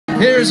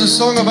Here's a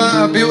song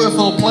about a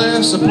beautiful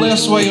place, a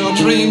place where your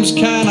dreams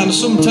can, and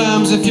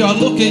sometimes if you're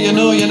lucky, you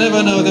know, you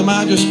never know, they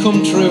might just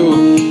come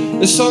true.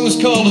 This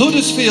song's called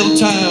Huddersfield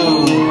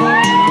Town.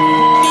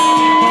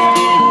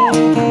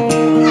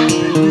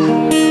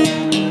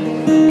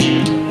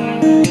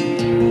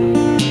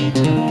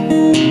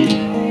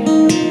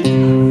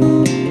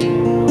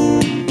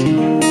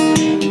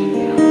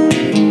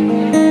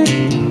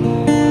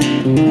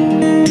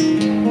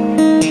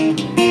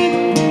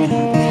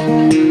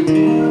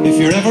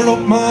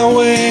 Up my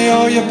way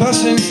or you're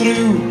passing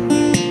through,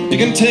 you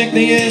can take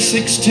the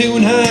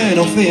A629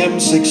 off the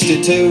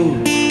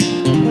M62.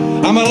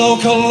 I'm a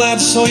local lad,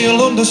 so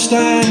you'll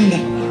understand.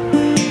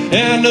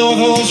 Yeah, I know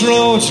those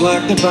roads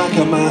like the back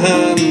of my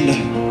hand.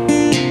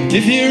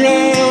 If you're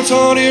out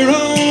on your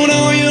own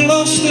or you're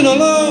lost and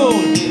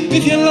alone,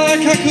 if you like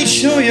I could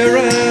show you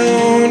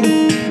around.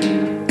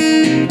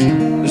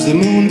 As the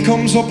moon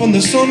comes up and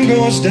the sun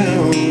goes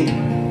down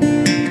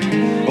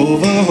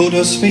over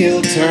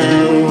Huddersfield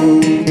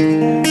Town.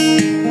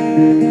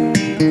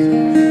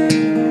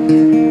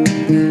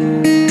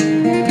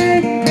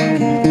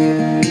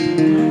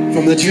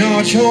 From the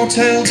George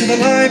Hotel to the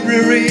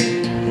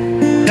library,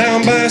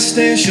 down by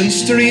Station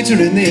Street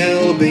or in the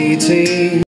LBT.